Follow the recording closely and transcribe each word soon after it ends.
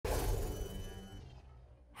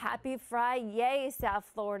Happy Friday, South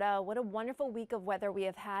Florida. What a wonderful week of weather we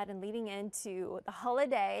have had, and leading into the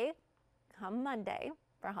holiday come Monday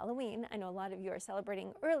for Halloween. I know a lot of you are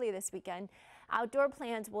celebrating early this weekend. Outdoor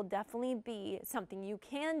plans will definitely be something you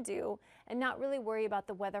can do and not really worry about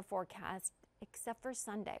the weather forecast, except for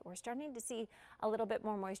Sunday. We're starting to see a little bit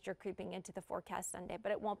more moisture creeping into the forecast Sunday,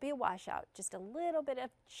 but it won't be a washout. Just a little bit of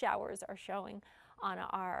showers are showing on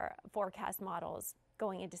our forecast models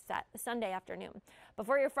going into Sunday afternoon. But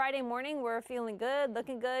for your Friday morning, we're feeling good,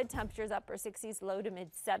 looking good. Temperatures upper 60s, low to mid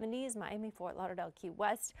 70s. Miami, Fort Lauderdale, Key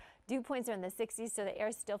West. Dew points are in the 60s, so the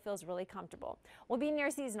air still feels really comfortable. We'll be near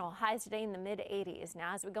seasonal highs today in the mid 80s.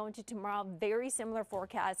 Now, as we go into tomorrow, very similar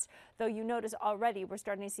forecast, though you notice already we're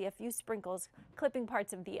starting to see a few sprinkles clipping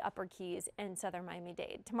parts of the upper Keys and southern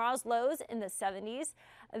Miami-Dade. Tomorrow's lows in the 70s.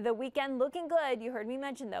 The weekend looking good. You heard me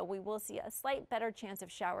mention, though, we will see a slight better chance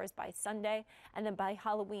of showers by Sunday, and then by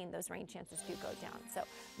Halloween, those rain chances do go down. So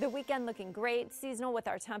the weekend looking great. Seasonal with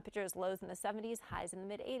our temperatures, lows in the 70s, highs in the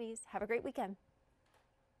mid 80s. Have a great weekend.